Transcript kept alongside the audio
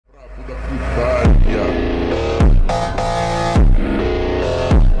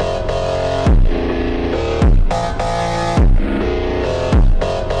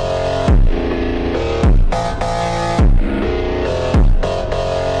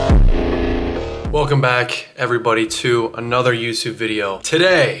Welcome back, everybody, to another YouTube video.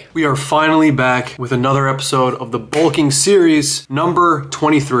 Today, we are finally back with another episode of the bulking series, number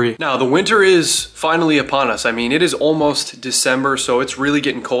 23. Now, the winter is finally upon us. I mean, it is almost December, so it's really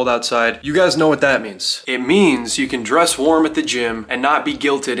getting cold outside. You guys know what that means. It means you can dress warm at the gym and not be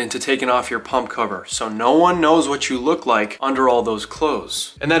guilted into taking off your pump cover, so no one knows what you look like under all those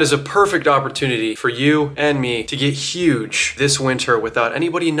clothes. And that is a perfect opportunity for you and me to get huge this winter without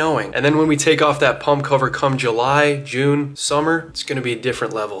anybody knowing. And then when we take off that pump cover come July, June, summer, it's gonna be a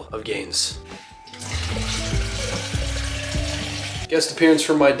different level of gains. Guest appearance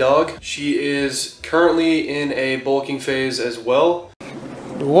from my dog. She is currently in a bulking phase as well.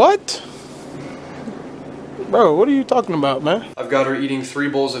 What? Bro, what are you talking about, man? I've got her eating 3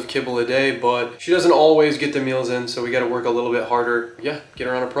 bowls of kibble a day, but she doesn't always get the meals in, so we gotta work a little bit harder. Yeah, get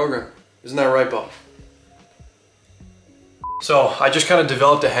her on a program. Isn't that right, Bob? So I just kind of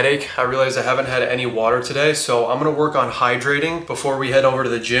developed a headache. I realized I haven't had any water today, so I'm gonna work on hydrating before we head over to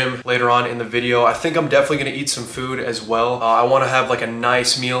the gym later on in the video. I think I'm definitely gonna eat some food as well. I wanna have like a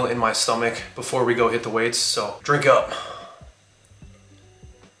nice meal in my stomach before we go hit the weights, so drink up.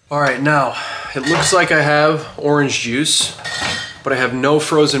 All right, now, it looks like I have orange juice, but I have no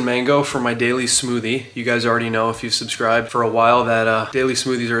frozen mango for my daily smoothie. You guys already know, if you've subscribed for a while, that daily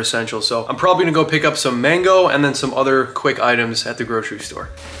smoothies are essential. So I'm probably gonna go pick up some mango and then some other quick items at the grocery store.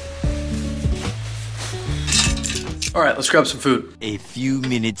 All right, let's grab some food. A few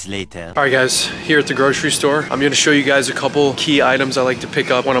minutes later. All right, guys, here at the grocery store, I'm gonna show you guys a couple key items I like to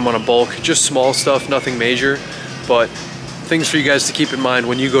pick up when I'm on a bulk. Just small stuff, nothing major, but things for you guys to keep in mind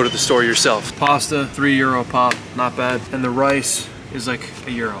when you go to the store yourself. Pasta, €3 pop, not bad. And the rice is like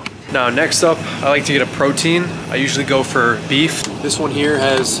 €1. Now, next up, I like to get a protein. I usually go for beef. This one here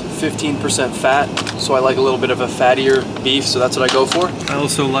has 15% fat, so I like a little bit of a fattier beef, so that's what I go for. I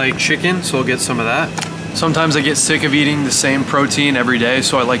also like chicken, so I'll get some of that. Sometimes I get sick of eating the same protein every day,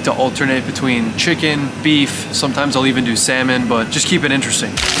 so I like to alternate between chicken, beef. Sometimes I'll even do salmon, but just keep it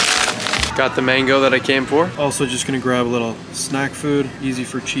interesting. Got the mango that I came for. Also just gonna grab a little snack food, easy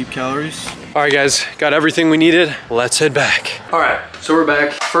for cheap calories. All right, guys, got everything we needed. Let's head back. All right, so we're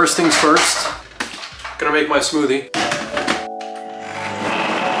back. First things first, gonna make my smoothie.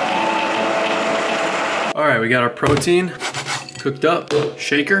 All right, we got our protein cooked up,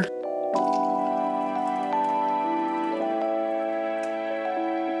 shaker.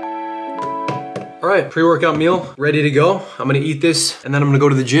 All right, pre-workout meal ready to go. I'm gonna eat this and then I'm gonna go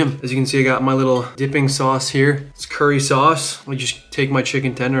to the gym. As you can see, I got my little dipping sauce here. It's curry sauce. I just take my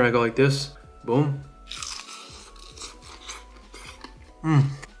chicken tender and I go like this. Boom.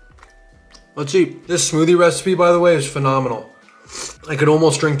 Let's eat. This smoothie recipe, by the way, is phenomenal. I could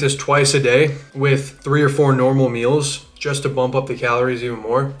almost drink this twice a day with 3 or 4 normal meals just to bump up the calories even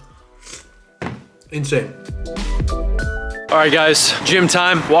more. Insane. All right, guys, gym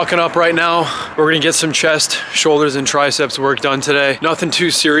time. Walking up right now. We're gonna get some chest, shoulders, and triceps work done today. Nothing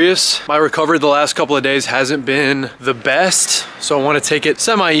too serious. My recovery the last couple of days hasn't been the best, so I wanna take it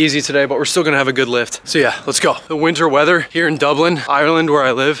semi-easy today, but we're still gonna have a good lift. So yeah, let's go. The winter weather here in Dublin, Ireland, where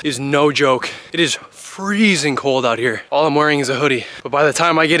I live, is no joke. It is freezing cold out here. All I'm wearing is a hoodie. But by the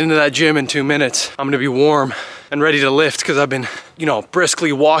time I get into that gym in 2 minutes, I'm gonna be warm and ready to lift because I've been, you know,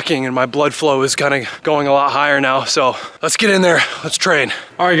 briskly walking and my blood flow is kind of going a lot higher now. So let's get in there, let's train.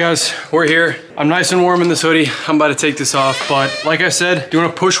 All right, guys, we're here. I'm nice and warm in this hoodie. I'm about to take this off, but like I said, doing a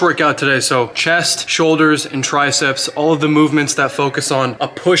push workout today. So chest, shoulders, and triceps, all of the movements that focus on a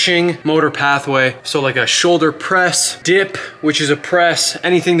pushing motor pathway. So like a shoulder press, dip, which is a press,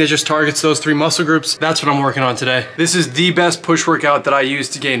 anything that just targets those 3 muscle groups, that's what I'm working on today. This is the best push workout that I use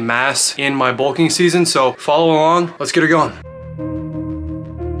to gain mass in my bulking season, so follow along, let's get her going.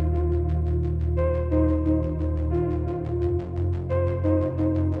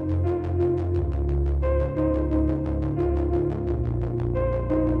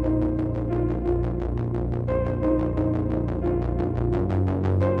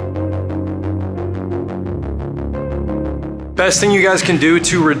 Best thing you guys can do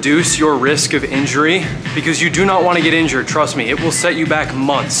to reduce your risk of injury, because you do not want to get injured, trust me, it will set you back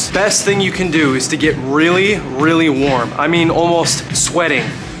months. Best thing you can do is to get really, really warm. I mean, almost sweating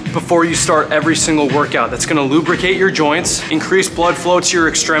before you start every single workout. That's gonna lubricate your joints, increase blood flow to your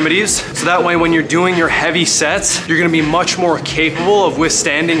extremities, so that way when you're doing your heavy sets, you're gonna be much more capable of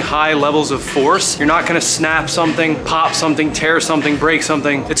withstanding high levels of force. You're not gonna snap something, pop something, tear something, break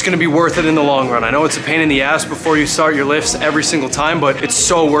something. It's gonna be worth it in the long run. I know it's a pain in the ass before you start your lifts every single time, but it's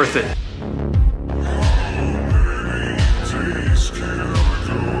so worth it.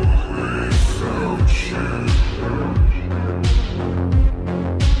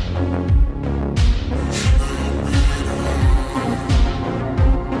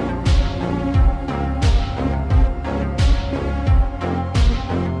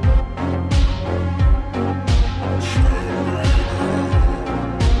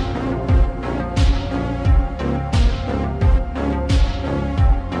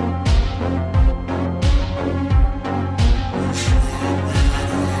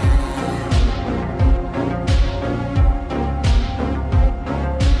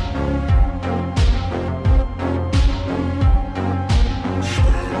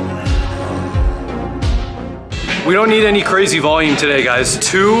 We don't need any crazy volume today, guys.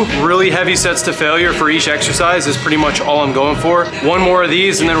 2 really heavy sets to failure for each exercise is pretty much all I'm going for. 1 more of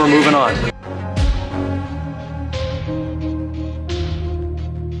these and then we're moving on.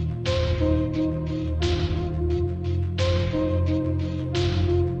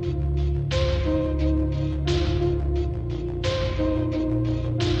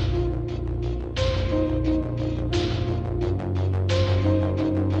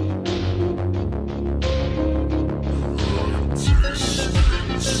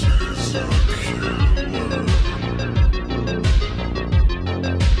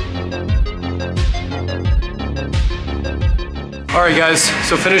 All right guys,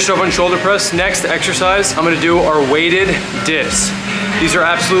 so finished up on shoulder press. Next exercise, I'm gonna do our weighted dips. These are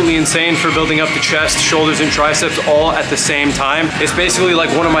absolutely insane for building up the chest, shoulders, and triceps all at the same time. It's basically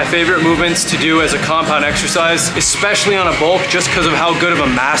like one of my favorite movements to do as a compound exercise, especially on a bulk, just because of how good of a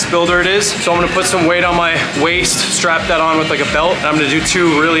mass builder it is. So I'm gonna put some weight on my waist, strap that on with like a belt, and I'm gonna do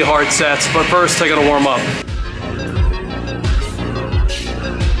 2 really hard sets. But first, I gotta warm up.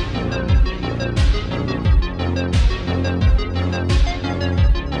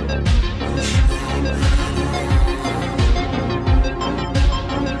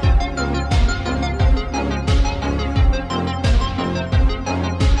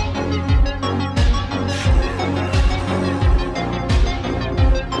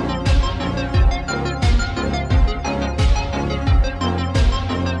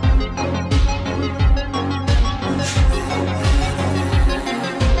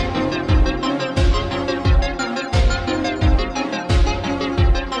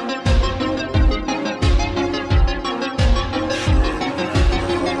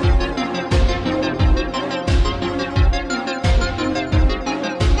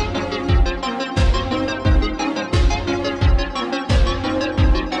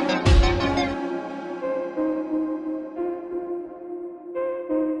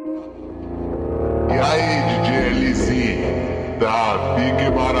 Tá, pique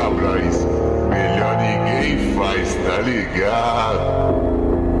Marabras. Melhor ninguém faz, tá ligado?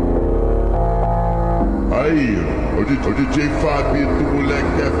 Aí, o DJ Fabito,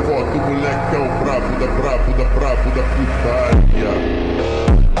 moleque é foda, o moleque é o brabo da putaria.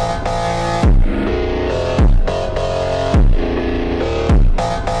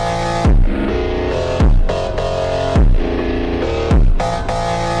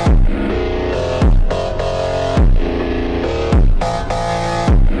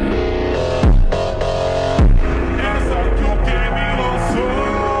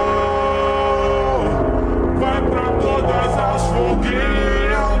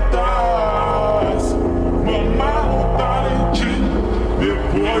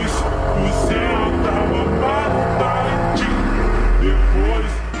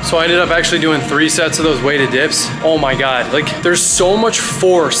 So I ended up actually doing 3 sets of those weighted dips. Oh my God, like there's so much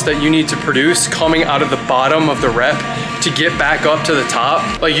force that you need to produce coming out of the bottom of the rep to get back up to the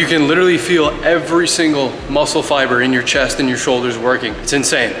top. Like you can literally feel every single muscle fiber in your chest and your shoulders working. It's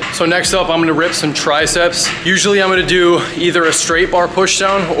insane. So next up, I'm gonna rip some triceps. Usually I'm gonna do either a straight bar push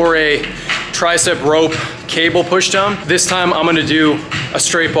down or a tricep rope cable push down. This time I'm gonna do a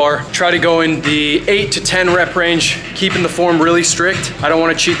straight bar. Try to go in the 8 to 10 rep range, keeping the form really strict. I don't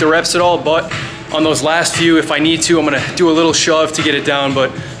wanna cheat the reps at all, but on those last few, if I need to, I'm gonna do a little shove to get it down, but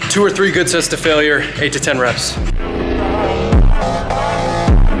 2 or 3 good sets to failure, 8 to 10 reps.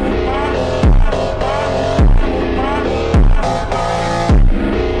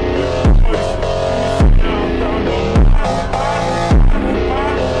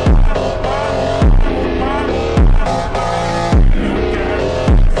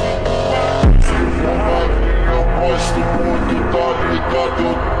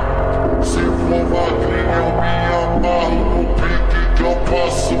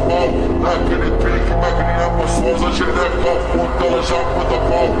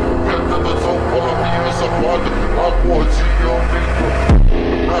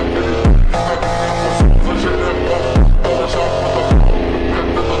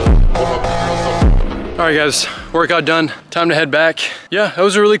 right, guys, workout done. Time to head back. Yeah, that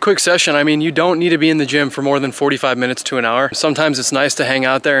was a really quick session. I mean, you don't need to be in the gym for more than 45 minutes to an hour. Sometimes it's nice to hang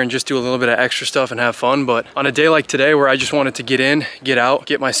out there and just do a little bit of extra stuff and have fun. But on a day like today where I just wanted to get in, get out,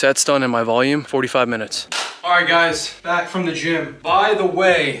 get my sets done and my volume, 45 minutes. All right, guys, back from the gym. By the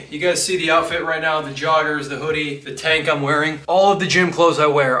way, you guys see the outfit right now, the joggers, the hoodie, the tank I'm wearing. All of the gym clothes I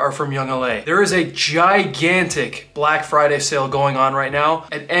wear are from Young LA. There is a gigantic Black Friday sale going on right now.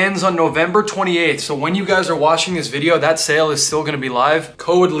 It ends on November 28th. So when you guys are watching this video, that sale is still gonna be live.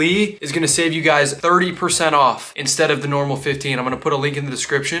 Code Lee is gonna save you guys 30% off instead of the normal 15. I'm gonna put a link in the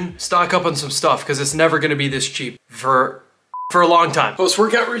description. Stock up on some stuff because it's never gonna be this cheap for a long time.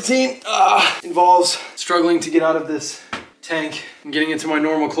 Post-workout routine involves struggling to get out of this tank and getting into my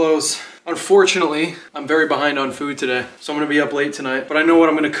normal clothes. Unfortunately, I'm very behind on food today, so I'm gonna be up late tonight, but I know what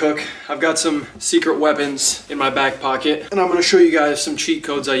I'm gonna cook. I've got some secret weapons in my back pocket, and I'm gonna show you guys some cheat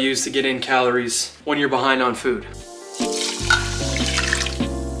codes I use to get in calories when you're behind on food.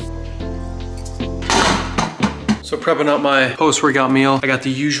 So prepping up my post-workout meal, I got the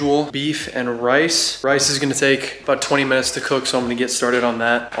usual beef and rice. Rice is gonna take about 20 minutes to cook, so I'm gonna get started on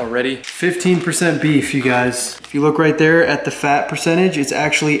that already. 15% beef, you guys. If you look right there at the fat percentage, it's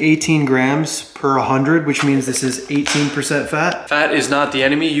actually 18 grams per 100, which means this is 18% fat. Fat is not the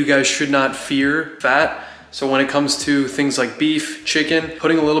enemy. You guys should not fear fat. So when it comes to things like beef, chicken,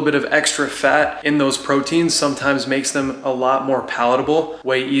 putting a little bit of extra fat in those proteins sometimes makes them a lot more palatable,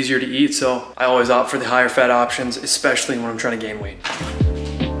 way easier to eat. So I always opt for the higher fat options, especially when I'm trying to gain weight.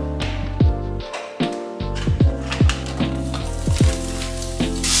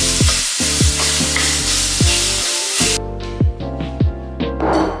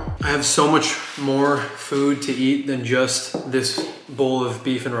 I have so much more food to eat than just this bowl of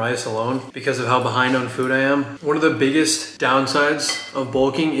beef and rice alone because of how behind on food I am. One of the biggest downsides of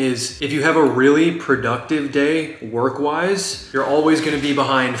bulking is if you have a really productive day work-wise, you're always gonna be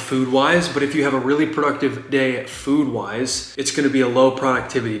behind food-wise, but if you have a really productive day food-wise, it's gonna be a low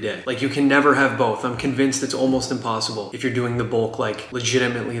productivity day. Like you can never have both. I'm convinced it's almost impossible if you're doing the bulk like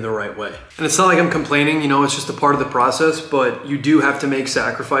legitimately the right way. And it's not like I'm complaining, you know, it's just a part of the process, but you do have to make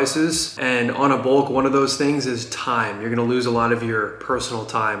sacrifices. And on a bulk, one of those things is time. You're gonna lose a lot of your personal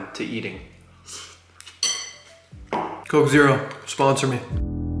time to eating. Coke Zero, sponsor me.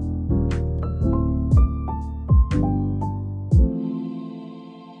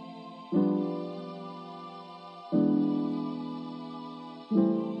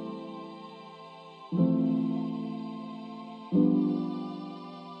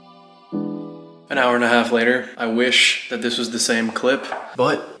 An hour and a half later, I wish that this was the same clip,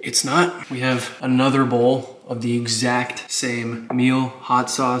 but it's not. We have another bowl of the exact same meal, hot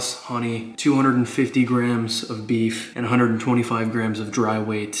sauce, honey, 250 grams of beef, and 125 grams of dry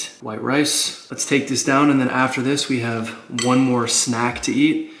weight white rice. Let's take this down, and then after this, we have one more snack to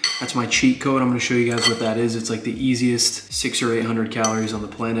eat. That's my cheat code. I'm gonna show you guys what that is. It's like the easiest 600 or 800 calories on the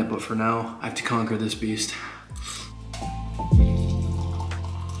planet, but for now, I have to conquer this beast.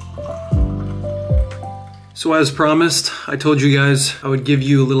 So as promised, I told you guys I would give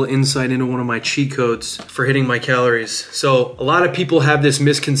you a little insight into one of my cheat codes for hitting my calories. So a lot of people have this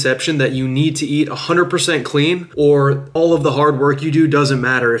misconception that you need to eat 100% clean or all of the hard work you do doesn't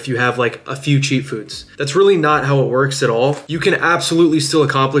matter if you have like a few cheat foods. That's really not how it works at all. You can absolutely still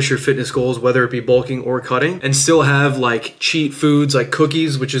accomplish your fitness goals, whether it be bulking or cutting, and still have like cheat foods like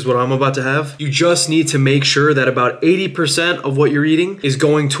cookies, which is what I'm about to have. You just need to make sure that about 80% of what you're eating is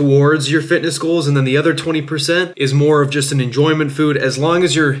going towards your fitness goals, and then the other 20% is more of just an enjoyment food. As long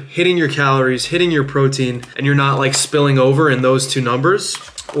as you're hitting your calories, hitting your protein, and you're not like spilling over in those two numbers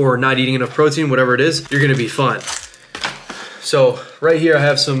or not eating enough protein, whatever it is, you're gonna be fine. So right here I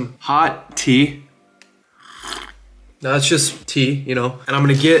have some hot tea. Now it's just tea, you know, and I'm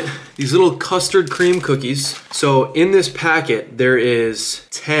gonna get these little custard cream cookies. So in this packet, there is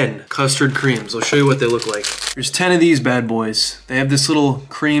 10 custard creams. I'll show you what they look like. There's 10 of these bad boys. They have this little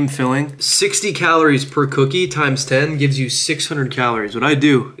cream filling. 60 calories per cookie times 10 gives you 600 calories. What I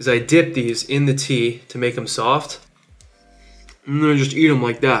do is I dip these in the tea to make them soft, and then I just eat them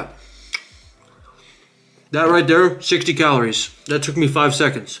like that. That right there, 60 calories. That took me 5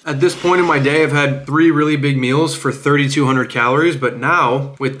 seconds. At this point in my day, I've had 3 really big meals for 3,200 calories, but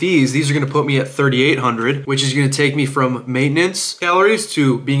now with these are gonna put me at 3,800, which is gonna take me from maintenance calories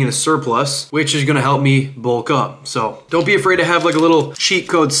to being in a surplus, which is gonna help me bulk up. So don't be afraid to have like a little cheat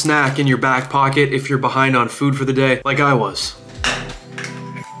code snack in your back pocket if you're behind on food for the day, like I was.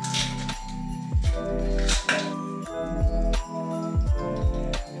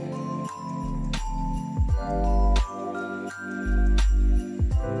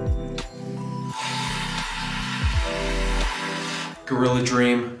 Gorilla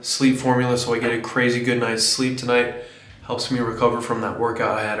Dream sleep formula so I get a crazy good night's sleep tonight. Helps me recover from that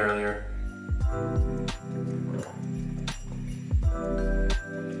workout I had earlier.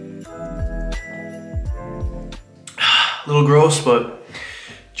 A little gross, but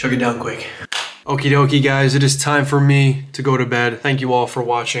chug it down quick. Okie dokie guys, it is time for me to go to bed. Thank you all for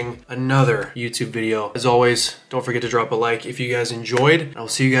watching another YouTube video. As always, don't forget to drop a like if you guys enjoyed. I'll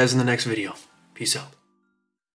see you guys in the next video. Peace out.